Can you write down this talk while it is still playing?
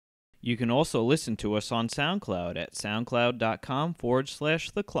You can also listen to us on SoundCloud at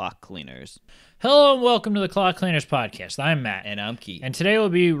soundcloud.com/The Clock Cleaners. Hello and welcome to the Clock Cleaners podcast. I'm Matt. And I'm Keith. And today we'll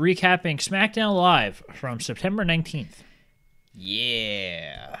be recapping Smackdown Live from September 19th.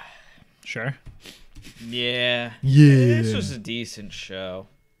 Yeah. Sure. Yeah. Yeah. This was a decent show.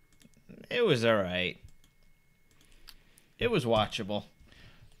 It was alright. It was watchable.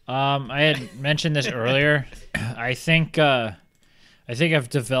 I had mentioned this earlier. I think I've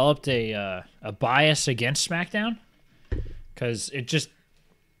developed a bias against SmackDown because it just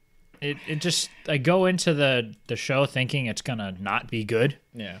I go into the show thinking it's gonna not be good.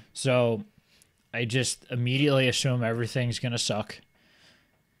 Yeah. So I just immediately assume everything's gonna suck,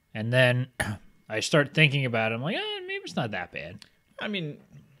 and then I start thinking about it. I'm like, maybe it's not that bad. I mean,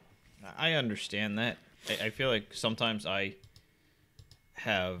 I understand that. I feel like sometimes I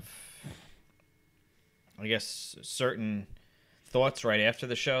have, I guess, certain thoughts right after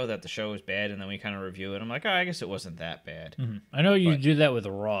the show that the show is bad, and then we kind of review it. I'm like, I guess it wasn't that bad. Mm-hmm. I know you do that with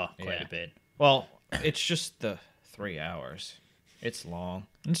Raw quite a bit. Well, it's just the 3 hours. It's long.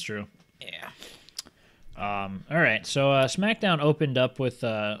 That's true. Yeah. All right, so SmackDown opened up with,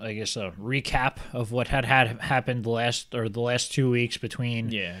 I guess, a recap of what had happened the last 2 weeks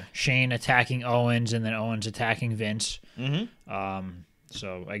between Shane attacking Owens and then Owens attacking Vince. Mm-hmm.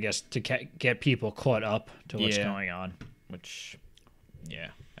 So I guess to get people caught up to what's going on. Which, I'm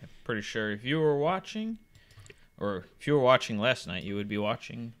pretty sure if you were watching, or if you were watching last night, you would be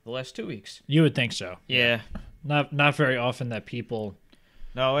watching the last 2 weeks. You would think so. Yeah. Not very often that people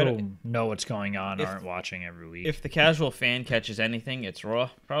who know what's going on aren't watching every week. If the casual fan catches anything, it's Raw,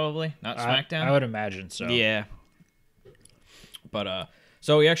 probably, not SmackDown. I would imagine so. Yeah. But,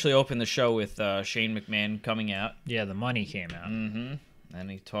 so we actually opened the show with Shane McMahon coming out. Yeah, the money came out. Mm-hmm. And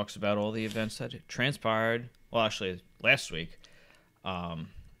he talks about all the events that transpired. Well, actually, last week. And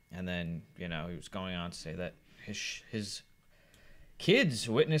then, he was going on to say that his kids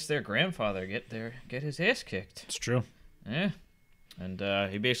witnessed their grandfather get his ass kicked. It's true. Yeah. And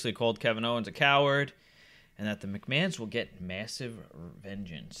he basically called Kevin Owens a coward, and that the McMahons will get massive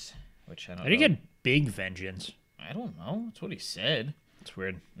vengeance, which I don't know. Did he get big vengeance? I don't know. That's what he said. It's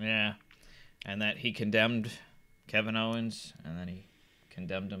weird. Yeah. And that he condemned Kevin Owens, and then he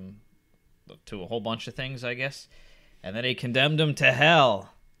condemned him to a whole bunch of things, I guess. And then he condemned him to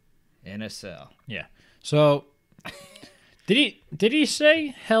hell in a cell. Yeah. So did he say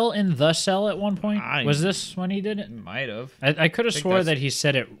hell in the cell at one point? Was this when he did it? Might have. I could have swore that he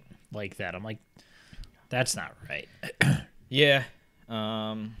said it like that. I'm like, that's not right. Yeah.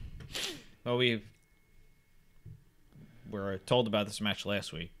 Well, we were told about this match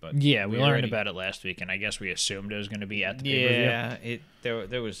last week, but yeah, we learned about it last week, and I guess we assumed it was going to be at the pay-per-view. Yeah,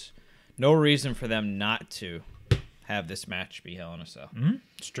 there was no reason for them not to have this match be Hell in a Cell. Mm-hmm.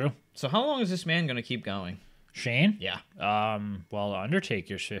 It's true. So how long is this man going to keep going? Shane? Yeah. Well,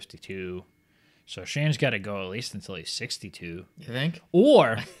 Undertaker's 52, so Shane's got to go at least until he's 62. You think?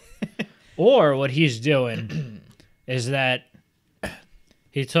 Or what he's doing is that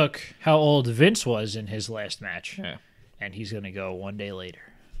he took how old Vince was in his last match, and he's going to go one day later.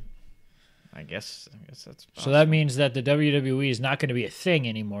 I guess that's possible. So that means that the WWE is not going to be a thing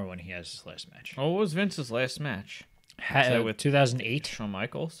anymore when he has his last match. Oh, what was Vince's last match? With 2008? Shawn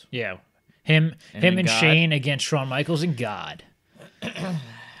Michaels? Yeah. Him and Shane against Shawn Michaels and God.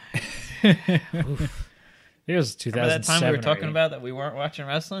 It was 2007. Remember that time we were talking about that we weren't watching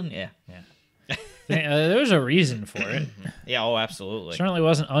wrestling? Yeah. There was a reason for it. Yeah, oh, absolutely. Certainly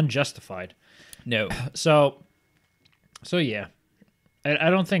wasn't unjustified. No. So yeah. I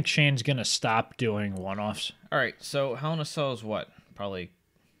don't think Shane's going to stop doing one-offs. All right, so Hell in a Cell is what? Probably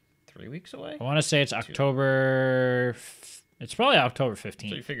 3 weeks away? I want to say it's October... It's probably October 15th.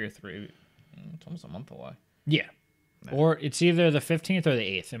 So you figure it's almost a month away. Yeah. No. Or it's either the 15th or the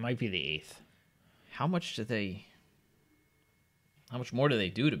 8th. It might be the 8th. How much more do they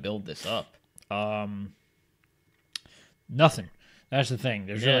do to build this up? Nothing. That's the thing.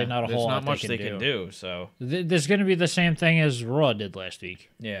 There's really not a whole lot much they can do. So there's going to be the same thing as Raw did last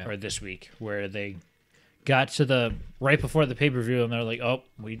week. Yeah. Or this week, where they got to the right before the pay-per-view and they're like, "Oh,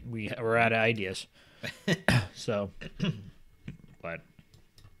 we're out of ideas." So, but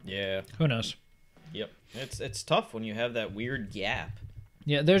yeah, who knows? Yep, it's tough when you have that weird gap.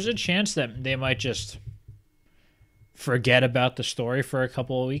 Yeah, there's a chance that they might just forget about the story for a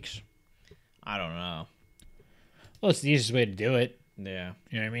couple of weeks. I don't know. Well, it's the easiest way to do it. Yeah.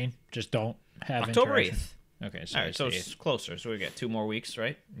 You know what I mean? Just don't have October interaction. 8th. Okay, all right, so it's closer. So we got 2 more weeks,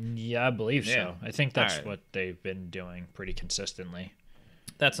 right? Yeah, I believe so. I think that's what they've been doing pretty consistently.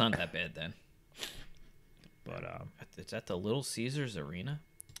 That's not that bad then. But it's at the Little Caesars Arena.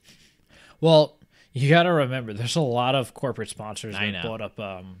 Well, you got to remember, there's a lot of corporate sponsors I that know. bought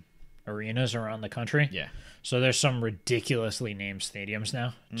up arenas around the country. Yeah. So there's some ridiculously named stadiums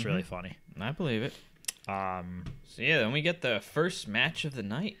now. It's really funny. I believe it. So yeah, then we get the first match of the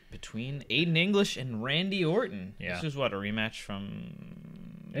night between Aiden English and Randy Orton. Yeah. This is what, a rematch from...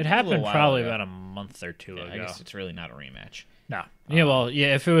 It happened probably ago. about a month or two ago. I guess it's really not a rematch. No. Yeah, well,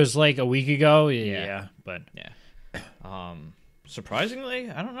 yeah, if it was like a week ago, yeah. But Yeah. Surprisingly,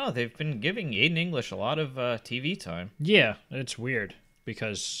 I don't know. They've been giving Aiden English a lot of TV time. yeah, it's weird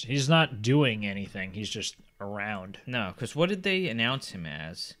because he's not doing anything. He's just around. No, because what did they announce him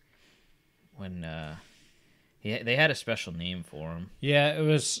as when they had a special name for him? Yeah, it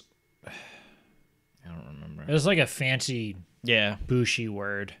was... I don't remember. It was like a fancy, Yeah. bushy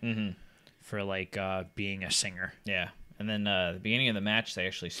word for like being a singer. Yeah. And then the beginning of the match, they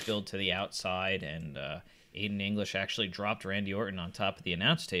actually spilled to the outside, and Aiden English actually dropped Randy Orton on top of the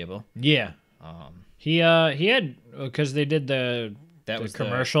announce table. Yeah. He had, because they did the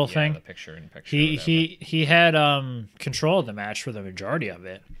commercial thing. The picture-in-picture. He had control of the match for the majority of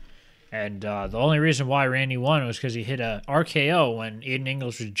it. And the only reason why Randy won was because he hit a RKO when Aiden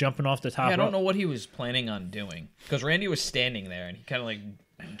English was jumping off the top rope. I don't know what he was planning on doing, because Randy was standing there, and he kind of like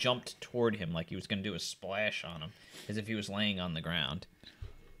jumped toward him like he was going to do a splash on him, as if he was laying on the ground.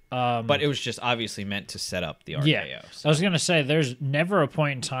 But it was just obviously meant to set up the RKO. Yeah, So. I was going to say, there's never a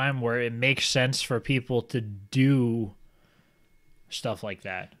point in time where it makes sense for people to do stuff like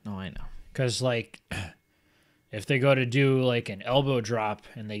that. Oh, I know. Because, like, if they go to do, like, an elbow drop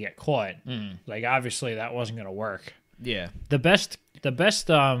and they get caught, like, obviously that wasn't going to work. Yeah. The best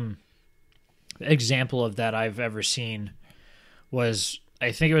example of that I've ever seen was,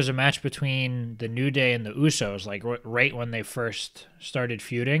 I think it was a match between the New Day and the Usos, like right when they first started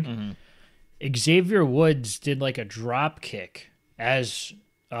feuding. Xavier Woods did like a drop kick as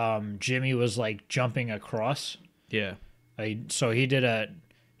Jimmy was like jumping across. Yeah. So he did a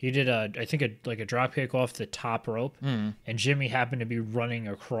I think a drop kick off the top rope, and Jimmy happened to be running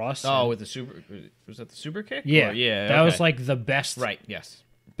across. Oh, with the super, was that the super kick? Yeah, Or, yeah. That okay. was like the best. Right. Yes.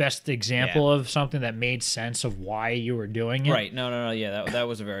 Best example of something that made sense of why you were doing it. Right. No. Yeah, that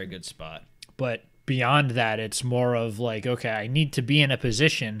was a very good spot. But beyond that, it's more of like, okay, I need to be in a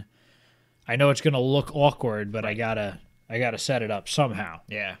position. I know it's going to look awkward, but I gotta set it up somehow.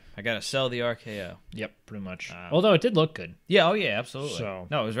 Yeah, I gotta sell the RKO. Yep, pretty much. Although it did look good. Yeah. Oh yeah. Absolutely. So-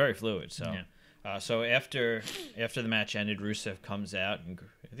 no, it was very fluid. So. Yeah. So after the match ended, Rusev comes out, and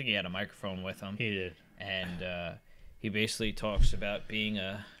I think he had a microphone with him. He did. And he basically talks about being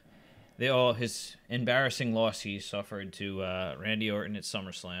his embarrassing loss he suffered to Randy Orton at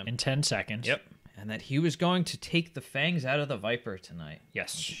SummerSlam. In 10 seconds. Yep. And that he was going to take the fangs out of the Viper tonight.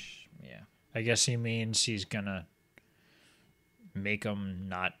 Yes. Yeah. I guess he means he's going to make them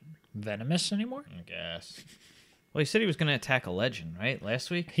not venomous anymore. I guess. Well, he said he was going to attack a legend, right? Last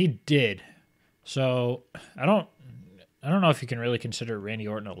week? He did. So, I don't know if you can really consider Randy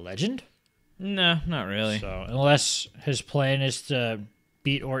Orton a legend. No, not really. So, unless his plan is to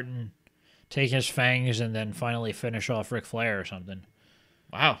beat Orton, take his fangs, and then finally finish off Ric Flair or something.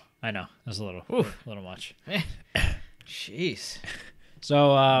 Wow. I know. That's a little much. Jeez.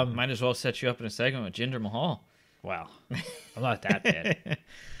 So, Might as well set you up in a segment with Jinder Mahal. wow. I'm not that bad.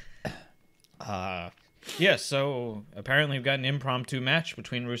 Yeah, so apparently we've got an impromptu match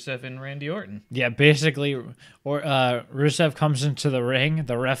between Rusev and Randy Orton. Yeah, basically, Rusev comes into the ring.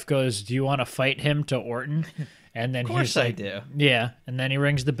 The ref goes, "Do you want to fight him?" to Orton, and then Of course he's like, I do. "Yeah," and then he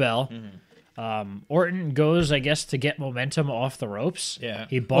rings the bell. Orton goes, I guess, to get momentum off the ropes. Yeah.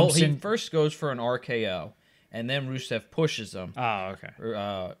 he bumps he in. first goes for an RKO, and then Rusev pushes him. Oh,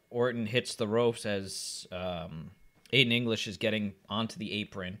 okay. Orton hits the ropes as Aiden English is getting onto the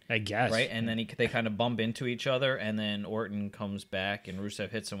apron. I guess. Right? And then they kind of bump into each other, and then Orton comes back, and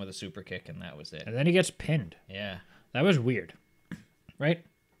Rusev hits him with a super kick, and that was it. And then he gets pinned. Yeah. That was weird. Right?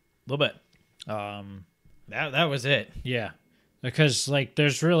 A little bit. That was it. Yeah. Because, like,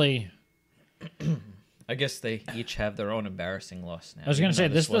 there's really... I guess they each have their own embarrassing loss now. I was going to say,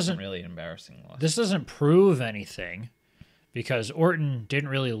 this wasn't doesn't... really an embarrassing loss. This doesn't prove anything, because Orton didn't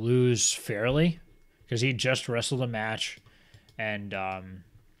really lose fairly, because he just wrestled a match, and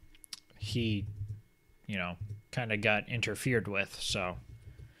he, kind of got interfered with, so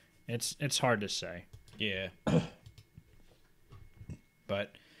it's hard to say. Yeah.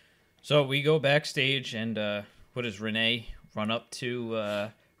 But, so we go backstage, and what does Renee run up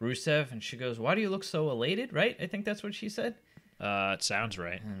to Rusev, and she goes, "Why do you look so elated?" Right? I think that's what she said. It sounds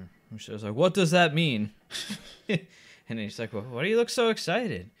right. Rusev's like, "What does that mean?" And he's like, "Well, why do you look so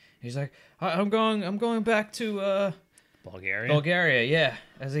excited?" He's like, "I'm going back to Bulgaria? Bulgaria, yeah,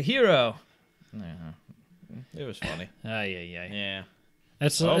 as a hero." Yeah. It was funny. Yeah.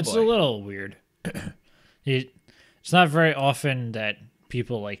 It's a little weird. It's not very often that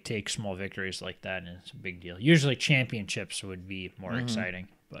people like take small victories like that, and it's a big deal. Usually championships would be more exciting,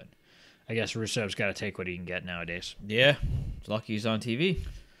 but I guess Rusev's got to take what he can get nowadays. Yeah. It's lucky he's on TV.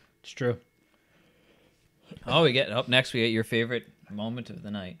 It's true. Oh, up next, we get your favorite moment of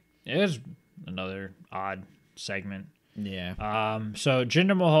the night. It was another odd segment. Yeah. So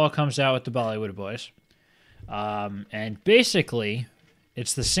Jinder Mahal comes out with the Bollywood Boys. And basically,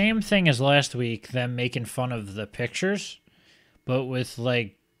 it's the same thing as last week, them making fun of the pictures, but with,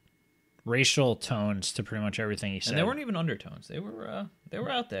 like, racial tones to pretty much everything he said. And they weren't even undertones. They were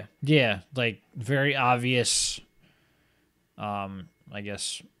out there. Yeah, like, very obvious, I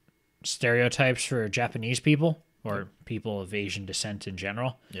guess, stereotypes for Japanese people or people of Asian descent in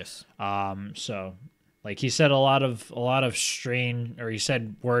general. Yes. So, like, he said a lot of he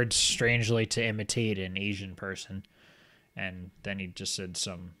said words strangely to imitate an Asian person, and then he just said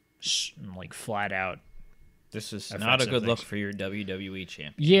some, like, flat out. This is not a good look for your WWE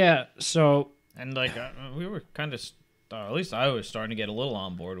champion. Yeah. So, and like we were kind of, at least I was starting to get a little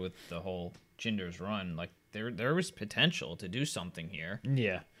on board with the whole Jinder's run. Like there was potential to do something here.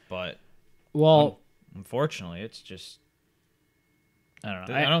 Yeah. But unfortunately, it's just. I don't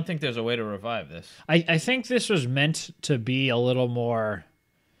know. I don't think there's a way to revive this. I think this was meant to be a little more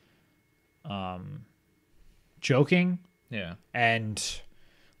joking. Yeah. And,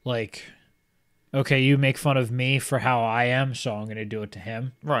 like, okay, you make fun of me for how I am, so I'm going to do it to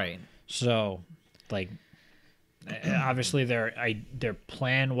him. Right. So, like, obviously their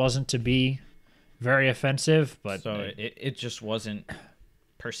plan wasn't to be very offensive, but... So it just wasn't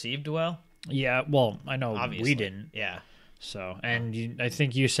perceived well? Yeah, well, I know Obviously. we didn't. Yeah. So, and I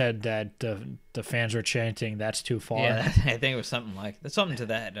think you said that the fans were chanting, "That's too far." Yeah, I think it was something to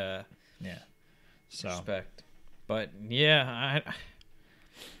that. Yeah. So. Respect, but yeah,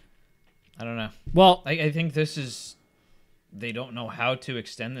 I don't know. Well, I think they don't know how to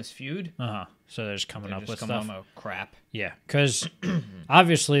extend this feud. So they're just coming up with stuff. Crap. Yeah, because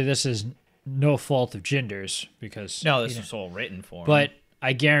obviously this is no fault of Jinder's because this was all written for him. But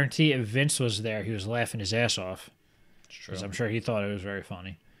I guarantee if Vince was there, he was laughing his ass off. True. I'm sure he thought it was very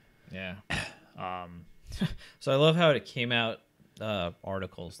funny. Yeah. So I love how it came out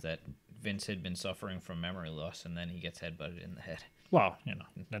articles that Vince had been suffering from memory loss, and then he gets headbutted in the head. Well,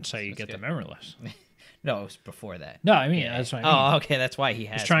 that's how you get the memory loss. No, it was before that. No, I mean that's what I mean. Oh, okay, that's why he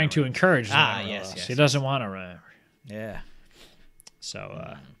has. He's trying to encourage the memory yes, loss. yes. He doesn't want to remember. Yeah.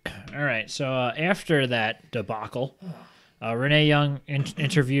 So, all right. So after that debacle, Renee Young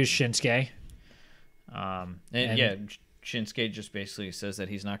interviews Shinsuke. And Shinsuke just basically says that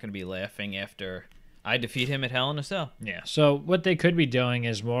he's not going to be laughing after I defeat him at Hell in a Cell. Yeah. So what they could be doing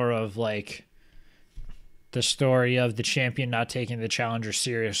is more of like the story of the champion not taking the challenger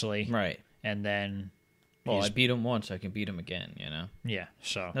seriously, right? And then, I beat him once, I can beat him again. You know? Yeah.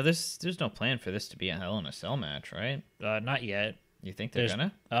 So now there's no plan for this to be a Hell in a Cell match, right? Not yet. You think they're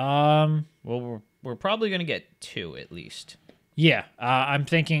gonna? Well, we're probably gonna get 2 at least. Yeah, I'm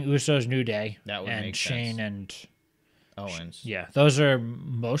thinking Usos New Day that would and make Shane sense. and Owens. Yeah, those are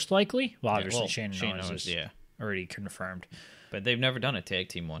most likely. Well, obviously Shane and Owens is already confirmed. But they've never done a tag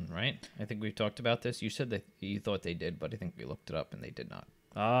team one, right? I think we've talked about this. You said that you thought they did, but I think we looked it up and they did not.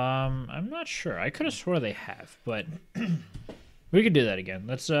 I'm not sure. I could have swore they have, but we could do that again.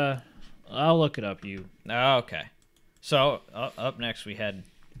 Let's. I'll look it up. Okay. So up next we had,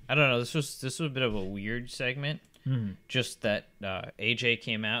 I don't know. This was a bit of a weird segment. Just that AJ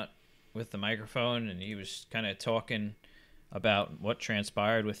came out with the microphone and he was kind of talking about what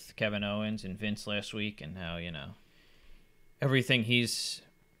transpired with Kevin Owens and Vince last week and how everything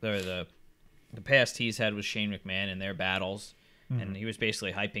the past he's had with Shane McMahon and their battles, and he was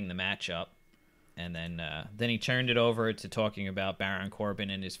basically hyping the match up, and then he turned it over to talking about Baron Corbin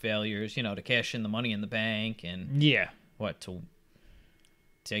and his failures, to cash in the Money in the Bank and to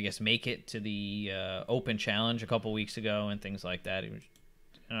I guess make it to the Open Challenge a couple weeks ago and things like that. It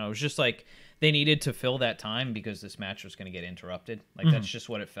was just like they needed to fill that time because this match was going to get interrupted. Like that's just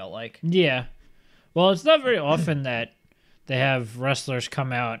what it felt like. Yeah. Well, it's not very often that they have wrestlers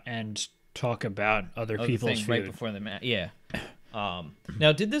come out and talk about other people's feud right before the match. Yeah.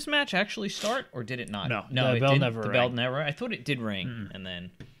 Now, did this match actually start or did it not? No, the bell never rang. The bell never. I thought it did ring, and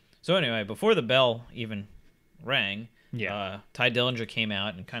then. So anyway, before the bell even rang, Ty Dillinger came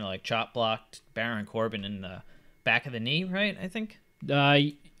out and kind of like chop blocked Baron Corbin in the back of the knee, right? I think.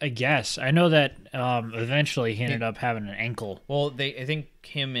 I guess I know that eventually he ended up having an ankle. Well, I think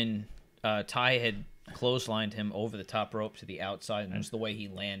him and Ty clotheslined him over the top rope to the outside, and it was the way he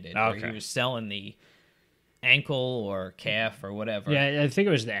landed. Okay. Where he was selling the ankle or calf or whatever. Yeah, I think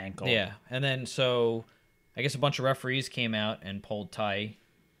it was the ankle. Yeah, and then so I guess a bunch of referees came out and pulled Ty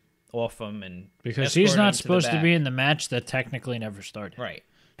off him and because he's not supposed to be in the match that technically never started. Right,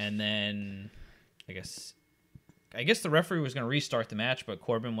 and then I guess the referee was going to restart the match, but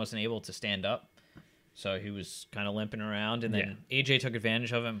Corbin wasn't able to stand up. So he was kind of limping around, and then AJ took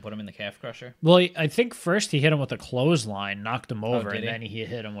advantage of it and put him in the calf crusher. Well, I think first he hit him with a clothesline, knocked him over, and he? then he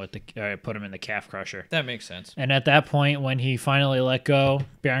hit him with put him in the calf crusher. That makes sense. And at that point, when he finally let go,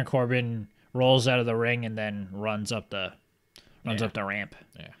 Baron Corbin rolls out of the ring and then runs up the ramp.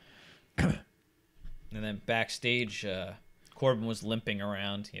 Yeah. And then backstage, Corbin was limping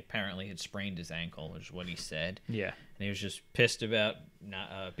around. He apparently had sprained his ankle, is what he said. Yeah. And he was just pissed about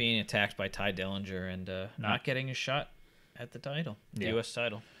not being attacked by Ty Dillinger and not getting a shot at the title, the U.S.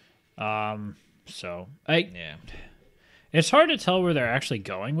 title. It's hard to tell where they're actually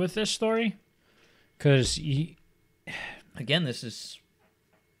going with this story, because again, it's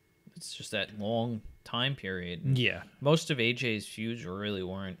just that long time period. Yeah. Most of AJ's feuds really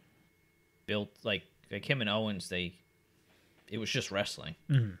weren't built like him and Owens. It was just wrestling.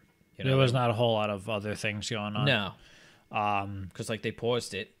 Mm-hmm. There was not a whole lot of other things going on. No. Because they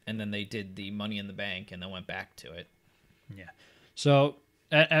paused it, and then they did the Money in the Bank, and then went back to it. Yeah. So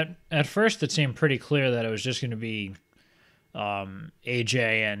at first, it seemed pretty clear that it was just going to be AJ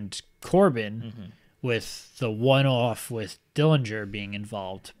and Corbin with the one-off with Dillinger being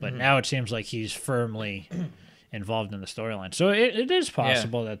involved. But now it seems like he's firmly involved in the storyline. So it is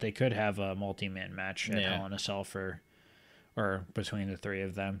possible that they could have a multi-man match at Hell in a Cell or between the three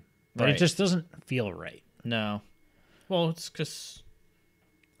of them. But it just doesn't feel right. No. Well, it's because,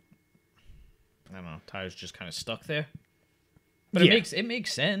 I don't know, Ty's just kind of stuck there. But it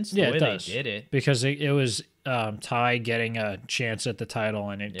makes sense the way they did it. Because it was Ty getting a chance at the title,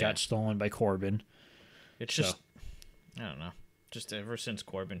 and it got stolen by Corbin. It's just, I don't know. Just ever since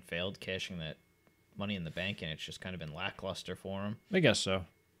Corbin failed cashing that Money in the Bank, and it's just kind of been lackluster for him. I guess so.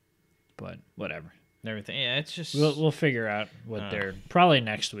 But whatever. Everything, it's just we'll figure out what they're probably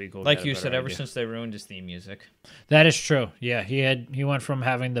next week. Like you said, ever since they ruined his theme music. That is true. Yeah, he went from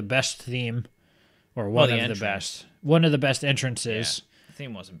having the best theme, or one of the best entrances. Yeah, the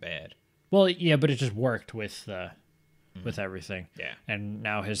theme wasn't bad. Well, yeah, but it just worked with everything. Yeah, and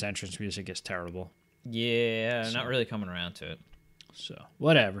now his entrance music is terrible. Yeah, not really coming around to it. So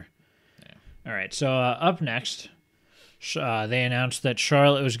whatever. Yeah. All right. So up next, they announced that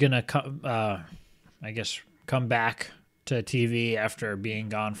Charlotte was gonna come back to TV after being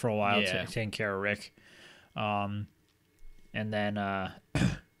gone for a while to take care of Rick. And then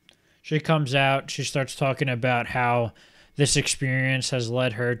she comes out. She starts talking about how this experience has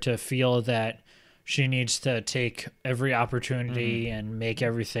led her to feel that she needs to take every opportunity and make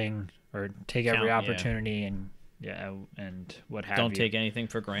everything, or take every opportunity and what have you. Don't take anything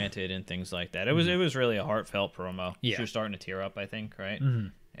for granted and things like that. It was really a heartfelt promo. Yeah. She was starting to tear up, I think, right? Mm-hmm.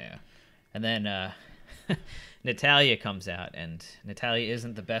 Yeah. And then Natalya comes out, and Natalya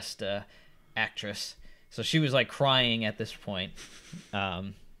isn't the best actress, so she was like crying at this point.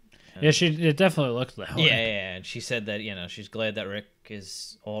 It definitely looked that way. Yeah, and she said that she's glad that Rick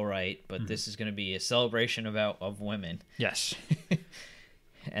is all right, but this is going to be a celebration of women. Yes.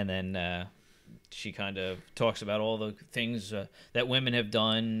 And then she kind of talks about all the things that women have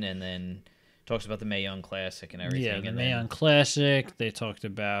done, and then talks about the Mae Young Classic and everything. Yeah, the Mae Young Classic. They talked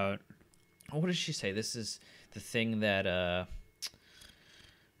about. Oh, what did she say? This is the thing that what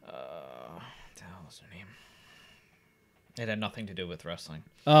the hell was her name? It had nothing to do with wrestling.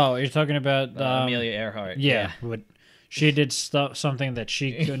 Oh, you're talking about Amelia Earhart. Yeah, what she did something that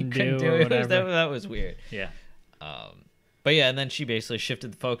she couldn't do or whatever. That was weird. Yeah. But yeah, and then she basically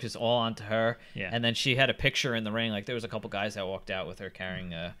shifted the focus all onto her. Yeah. And then she had a picture in the ring. Like there was a couple guys that walked out with her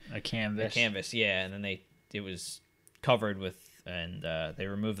carrying a canvas. A canvas, yeah. And then it was covered with, and they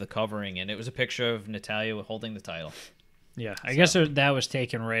removed the covering, and it was a picture of Natalya holding the title. Yeah, I guess that was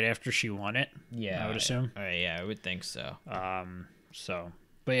taken right after she won it. Yeah, I would assume. Yeah, I would think so.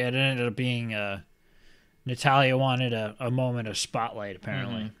 But yeah, it ended up being Natalya wanted a moment of spotlight,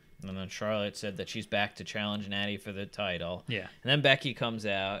 apparently. Mm-hmm. And then Charlotte said that she's back to challenge Natty for the title. Yeah. And then Becky comes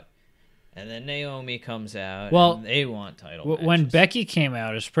out, and then Naomi comes out. Well, and they want title matches. When Becky came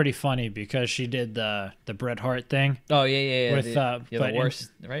out, it's pretty funny because she did the Bret Hart thing. Oh yeah. With the worst,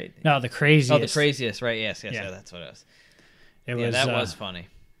 right? No, the craziest. Oh, the craziest, right? Yes, that's what it was. That was funny.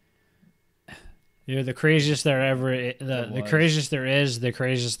 You're the craziest there ever. The craziest there is, the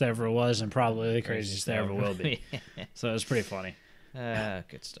craziest there ever was, and probably the craziest there ever will be. So it was pretty funny.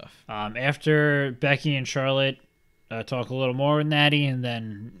 Good stuff. After Becky and Charlotte talk a little more with Natty, and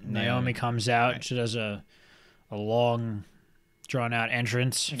then Naomi comes out. Right. She does a long, drawn-out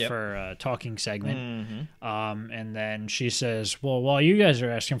entrance for a talking segment. Mm-hmm. And then she says, well, while you guys are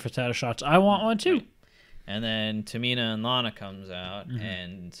asking for title shots, I want one too. Right. And then Tamina and Lana comes out,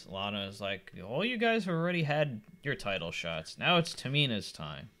 and Lana is like, "Oh, you guys have already had your title shots. Now it's Tamina's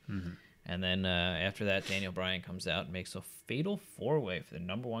time." Mm-hmm. And then after that, Daniel Bryan comes out and makes a fatal 4-way for the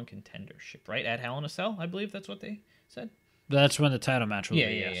 #1 contendership, right at Hell in a Cell. I believe that's what they said. That's when the title match will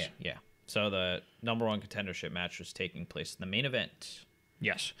be. Yeah. So the #1 contendership match was taking place in the main event.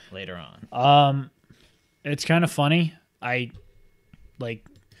 Yes. Later on. It's kind of funny.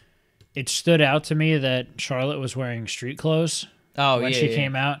 It stood out to me that Charlotte was wearing street clothes when she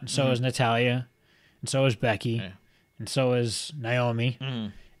came out, and so was Natalya, and so was Becky, and so was Naomi.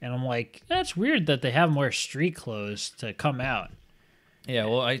 And I'm like, that's weird that they have them wear street clothes to come out. Yeah,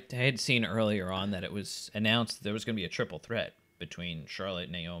 well, I had seen earlier on that it was announced that there was going to be a triple threat between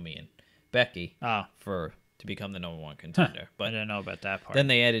Charlotte, Naomi, and Becky to become the #1 contender. But I didn't know about that part. Then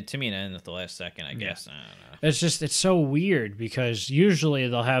they added Tamina in at the last second, I guess. I don't know. It's so weird because usually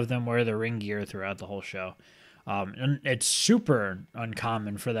they'll have them wear the ring gear throughout the whole show. And it's super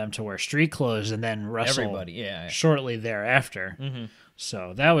uncommon for them to wear street clothes and then wrestle shortly thereafter. Mm-hmm.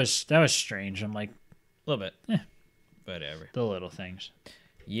 So that was strange. I'm like, a little bit. Whatever. The little things.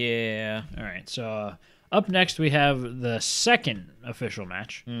 Yeah. All right. So up next we have the second official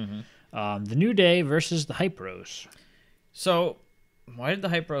match. Mm-hmm. The New Day versus the Hype Bros. So, why did the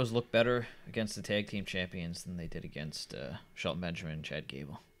Hype Bros look better against the tag team champions than they did against Shelton Benjamin and Chad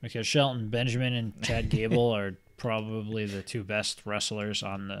Gable? Because Shelton Benjamin and Chad Gable are probably the two best wrestlers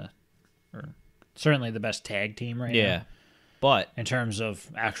or certainly the best tag team right now. Yeah, but in terms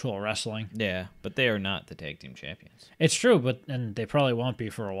of actual wrestling. Yeah, but they are not the tag team champions. It's true, and they probably won't be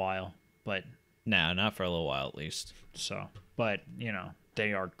for a while. But no, not for a little while at least. So, but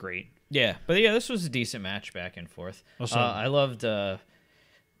they are great. Yeah, but this was a decent match back and forth. Also, I loved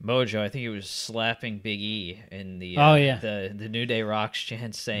Mojo. I think he was slapping Big E in the the New Day Rocks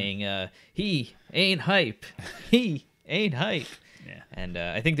chant saying, "He ain't hype, he ain't hype." Yeah, and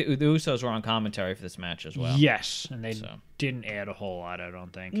I think the Usos were on commentary for this match as well. Yes, and they didn't add a whole lot. I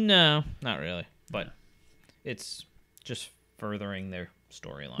don't think. No, not really, but it's just furthering their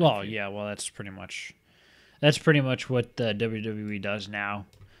storyline. Well, that's pretty much what the WWE does now.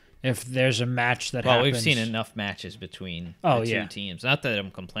 If there's a match that happens... Well, we've seen enough matches between the two teams. Not that I'm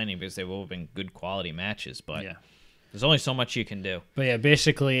complaining because they've all been good quality matches, but there's only so much you can do. But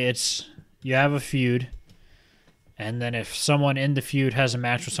basically it's you have a feud, and then if someone in the feud has a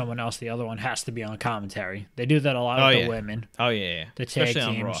match with someone else, the other one has to be on commentary. They do that a lot with the women. Oh, yeah. The tag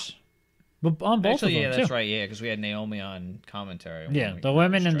especially teams. On Raw. But on both Actually, of them, that's too. right, because we had Naomi on commentary. Yeah, the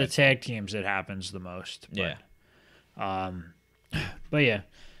women and the tag teams, it happens the most. But,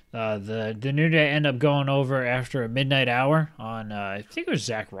 the New Day end up going over after a midnight hour on, I think it was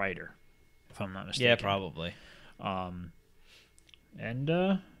Zack Ryder, if I'm not mistaken. Yeah, probably.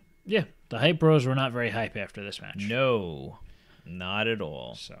 The Hype Bros were not very hype after this match. No, not at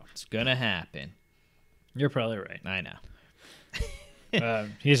all. So it's going to happen. You're probably right. I know.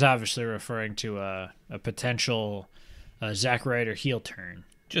 He's obviously referring to a potential Zack Ryder heel turn.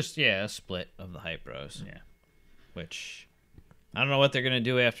 Just, a split of the Hype Bros. Yeah. Which... I don't know what they're going to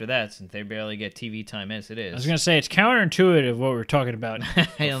do after that since they barely get TV time as it is. I was going to say, it's counterintuitive what we were talking about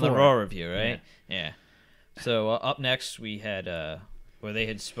on the Raw review, right? Yeah. So up next, we had where they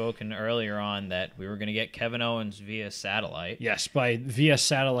had spoken earlier on that we were going to get Kevin Owens via satellite. Yes, by via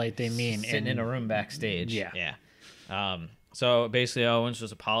satellite, they mean... Sitting in a room backstage. Yeah. So basically, Owens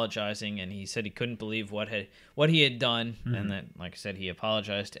was apologizing, and he said he couldn't believe what he had done, and that, like I said, he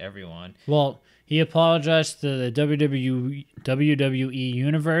apologized to everyone. Well, he apologized to the WWE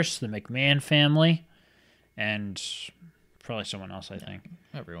Universe, the McMahon family, and probably someone else, I think.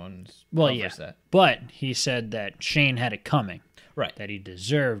 Everyone's that. But he said that Shane had it coming. Right. That he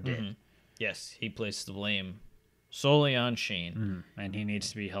deserved it. Yes, he placed the blame solely on Shane. And he needs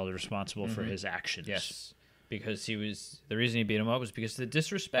to be held responsible for his actions. Yes. Because the reason he beat him up was because of the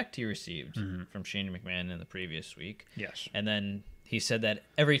disrespect he received from Shane McMahon in the previous week. Yes. And then he said that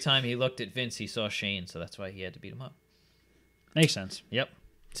every time he looked at Vince, he saw Shane, so that's why he had to beat him up. Makes sense. Yep.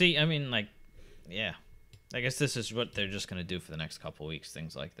 See, I mean, I guess this is what they're just going to do for the next couple weeks,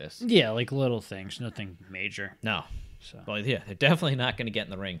 things like this. Yeah, like little things, nothing major. No. So. Well, they're definitely not going to get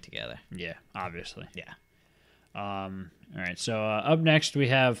in the ring together. Yeah, obviously. Yeah. All right, so up next we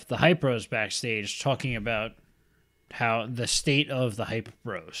have the Hype Bros backstage talking about how the state of the Hype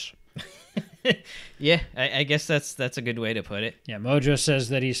Bros. Yeah, I guess that's a good way to put it. Yeah, Mojo says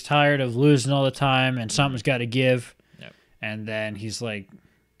that he's tired of losing all the time and something's got to give. Yep. And then he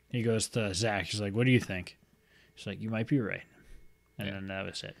goes to Zach. He's like, what do you think? He's like, you might be right. And then that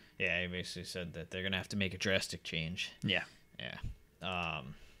was it. Yeah, he basically said that they're going to have to make a drastic change. Yeah. Yeah.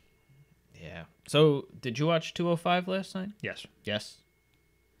 Yeah. So, did you watch 205 last night? Yes. Yes.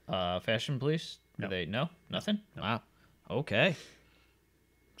 Fashion Police? No. No? Nothing? No. Wow. Okay.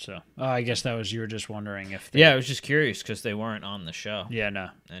 So, I guess that was, you were just wondering if Yeah, I was just curious because they weren't on the show. Yeah, no.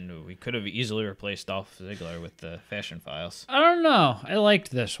 And we could have easily replaced Dolph Ziggler with the Fashion Files. I don't know. I liked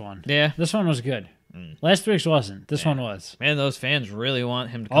this one. Yeah. This one was good. Last week's wasn't. This one was. Man, those fans really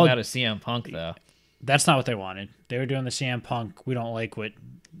want him to come out of CM Punk, though. That's not what they wanted. They were doing the CM Punk, we don't like what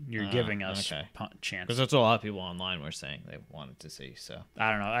you're giving us chance. Because that's what a lot of people online were saying they wanted to see. So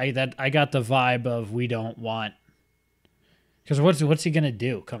I don't know. I got the vibe of we don't want. Because what's he gonna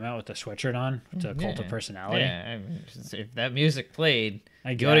do? Come out with the sweatshirt on to Cult of Personality? Yeah, I mean, if that music played,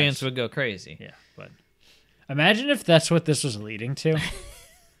 the audience would go crazy. Yeah, but imagine if that's what this was leading to.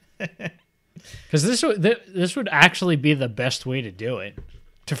 Because this would actually be the best way to do it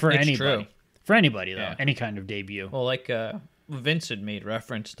for anybody. True. For anybody though, any kind of debut. Well, like Vince had made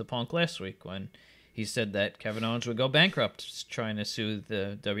reference to Punk last week when he said that Kevin Owens would go bankrupt trying to sue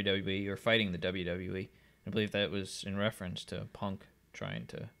the WWE or fighting the WWE. I believe that was in reference to Punk trying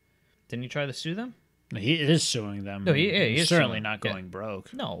to. Didn't he try to sue them? He is suing them. No, he is certainly suing. Not going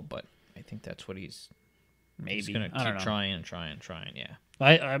broke. No, but I think that's what he's. Maybe he's gonna keep trying and trying. Yeah.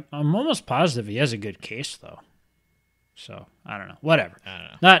 I'm almost positive he has a good case though. So I don't know. Whatever. I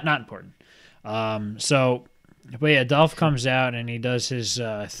don't know. Not important. But yeah, Dolph comes out and he does his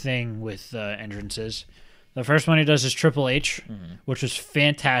thing with entrances. The first one he does is Triple H, which was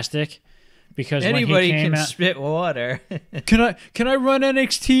fantastic because anybody when he came can out, spit water. Can I run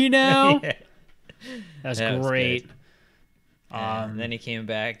NXT now? Yeah. That's great. And then he came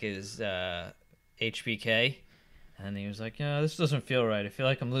back as HBK, and he was like, this doesn't feel right. I feel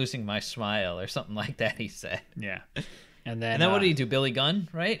like I'm losing my smile," or something like that. He said. Yeah. And then what did he do? Billy Gunn,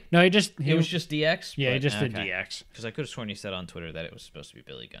 right? No, he was just DX. Yeah, he just did DX. Because I could have sworn he said on Twitter that it was supposed to be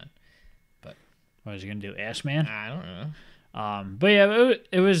Billy Gunn. But what was he gonna do? Ass Man? I don't know. But yeah,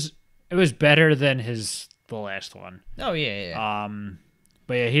 it was better than the last one. Oh yeah.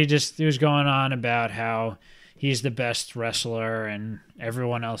 But yeah, he was going on about how he's the best wrestler and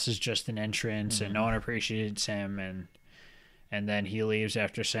everyone else is just an entrance and no one appreciates him and then he leaves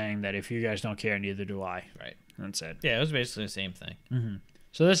after saying that if you guys don't care, neither do I. Right. That's it. Yeah, it was basically the same thing. Mm-hmm.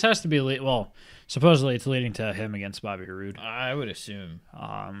 So this has to be supposedly it's leading to him against Bobby Roode. I would assume.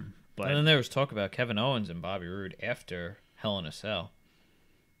 But and then there was talk about Kevin Owens and Bobby Roode after Hell in a Cell.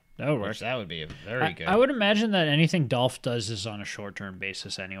 That would work. That would be very good. I would imagine that anything Dolph does is on a short-term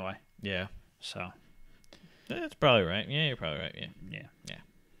basis anyway. Yeah. So that's probably right. Yeah, you're probably right. Yeah.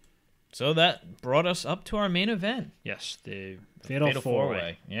 So that brought us up to our main event. Yes, the Fatal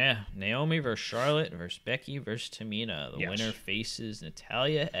Four-Way. Yeah, Naomi versus Charlotte versus Becky versus Tamina. The winner faces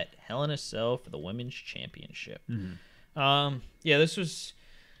Natalya at Hell in a Cell for the Women's Championship. Mm-hmm. Yeah, this was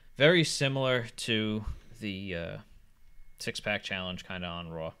very similar to the six-pack challenge kind of on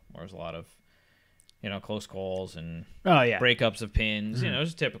Raw, where there's a lot of close calls and breakups of pins. Mm-hmm. It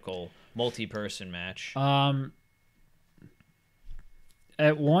was a typical multi-person match.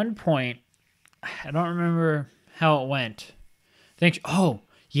 At one point, I don't remember how it went.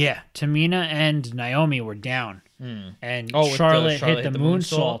 Tamina and Naomi were down, and Charlotte hit the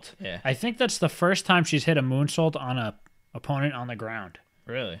moonsault. Yeah. I think that's the first time she's hit a moonsault on a opponent on the ground.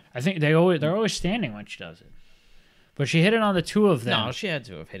 Really? I think they're always standing when she does it, but she hit it on the two of them. No, she had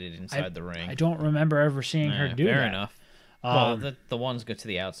to have hit it inside the ring. I don't remember ever seeing her do that. Fair enough. The ones go to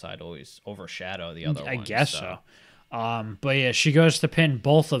the outside always overshadow the other ones. I guess so. But yeah, she goes to pin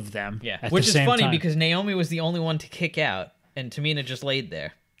both of them. Yeah, which is funny because Naomi was the only one to kick out, and Tamina just laid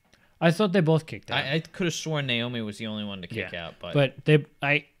there. I thought they both kicked out. I could have sworn Naomi was the only one to kick out, but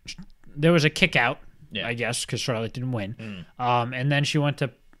there was a kick out, I guess, because Charlotte didn't win. And then she went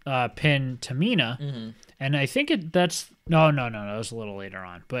to pin Tamina, and I think that's no, that was a little later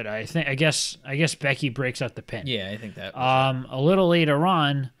on. But I guess Becky breaks out the pin. Yeah, I think that. Was a little later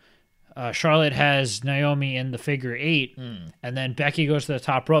on. Charlotte has Naomi in the figure 8, and then Becky goes to the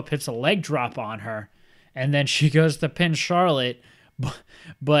top rope, hits a leg drop on her, and then she goes to pin Charlotte,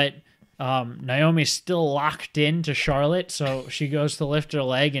 but Naomi's still locked into Charlotte, so she goes to lift her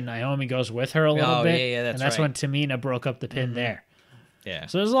leg, and Naomi goes with her a little bit. Yeah, that's when Tamina broke up the pin there. Yeah.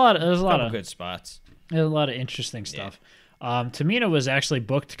 So there's a lot of good spots. There's a lot of interesting stuff. Tamina was actually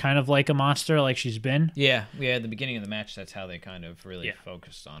booked kind of like a monster, like she's been. Yeah, at the beginning of the match, that's how they kind of really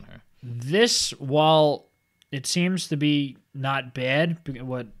focused on her. this, while it seems to be not bad,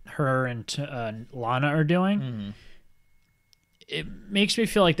 what her and Lana are doing, it makes me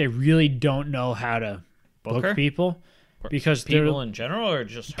feel like they really don't know how to book people. Because people in general, or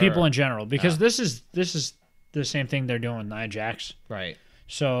just her? People in general, because this is the same thing they're doing with Nia Jax. Right.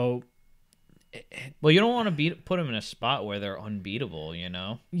 So, well, you don't want to put them in a spot where they're unbeatable, you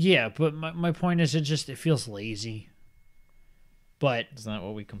know? Yeah, but my point is, it feels lazy. But isn't that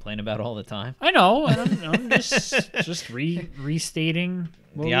what we complain about all the time? I know, and I'm just restating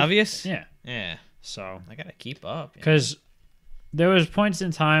the obvious. Yeah. Yeah. So I gotta keep up because there was points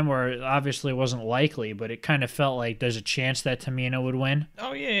in time where it obviously wasn't likely, but it kind of felt like there's a chance that Tamina would win.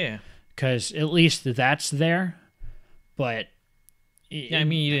 Oh yeah. Because at least that's there. But yeah, I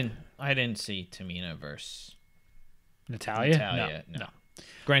mean, I didn't see Tamina versus Natalya. No.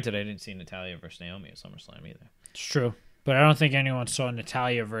 Granted, I didn't see Natalya versus Naomi at SummerSlam either. It's true. But I don't think anyone saw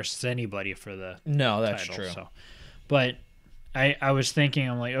Natalya versus anybody for the that's title, true. So. But I was thinking,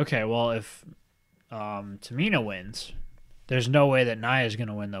 I'm like, okay, well, if Tamina wins, there's no way that Nia is going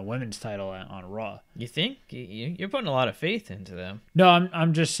to win the women's title on Raw. You think? You're putting a lot of faith into them. No,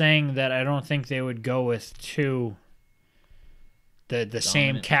 I'm just saying that I don't think they would go with the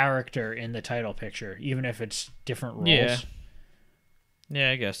same character in the title picture, even if it's different roles. Yeah,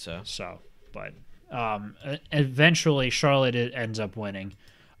 I guess so. So, but eventually Charlotte ends up winning.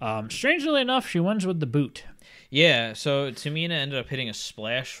 Strangely enough, she wins with the boot. Yeah, so Tamina ended up hitting a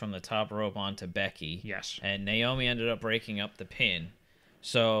splash from the top rope onto Becky. Yes. And Naomi ended up breaking up the pin.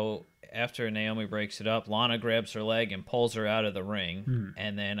 So after Naomi breaks it up, Lana grabs her leg and pulls her out of the ring.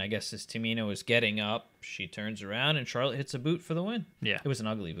 And then I guess as Tamina was getting up, she turns around and Charlotte hits a boot for the win. Yeah. It was an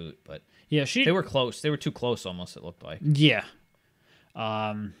ugly boot, but yeah, they were close. They were too close almost, it looked like. Yeah.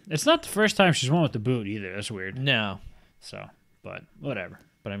 It's not the first time she's won with the boot either. That's weird. No. So, but whatever.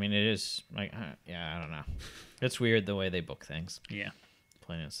 But I mean, it is like, I don't know. It's weird the way they book things. Yeah.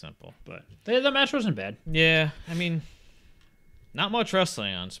 Plain and simple. But the match wasn't bad. Yeah. I mean, not much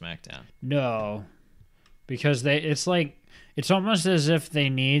wrestling on SmackDown. No. Because it's almost as if they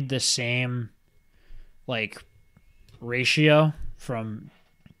need the same, like, ratio from,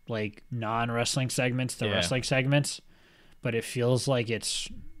 like, non-wrestling segments to wrestling segments. But it feels like it's,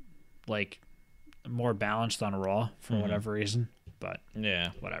 like, more balanced on Raw for whatever reason. But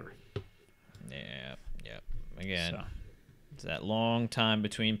whatever. Yeah. Again, it's that long time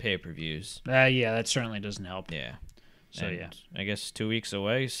between pay-per-views. Yeah, that certainly doesn't help. Yeah. So and I guess 2 weeks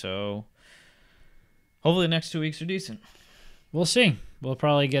away. So hopefully the next 2 weeks are decent. We'll see. We'll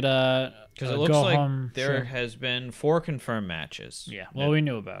probably get because it looks like there has been 4 confirmed matches. Yeah. Well, we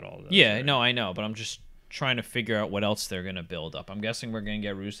knew about all those. Yeah. Right? No, I know, but I'm just trying to figure out what else they're going to build up. I'm guessing we're going to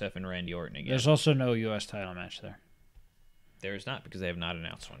get Rusev and Randy Orton again. There's also no U.S. title match there. There is not, because they have not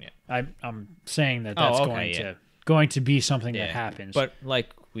announced one yet. I'm saying that's going to be something that happens. But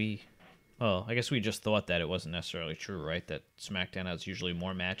I guess we just thought that it wasn't necessarily true, right? That SmackDown has usually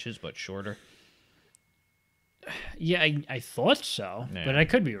more matches but shorter. Yeah, I thought so, but I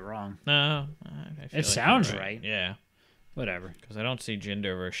could be wrong. No, it sounds right. Yeah. Whatever. Because I don't see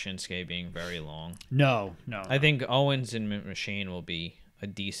Jinder versus Shinsuke being very long. No. I think Owens and Machine will be a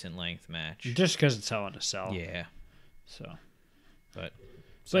decent length match. Just because it's Hell in a Cell. Yeah. So. But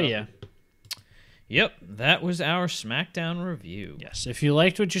yeah. Yep, that was our SmackDown review. Yes, if you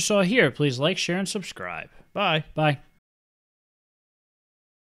liked what you saw here, please like, share, and subscribe. Bye. Bye.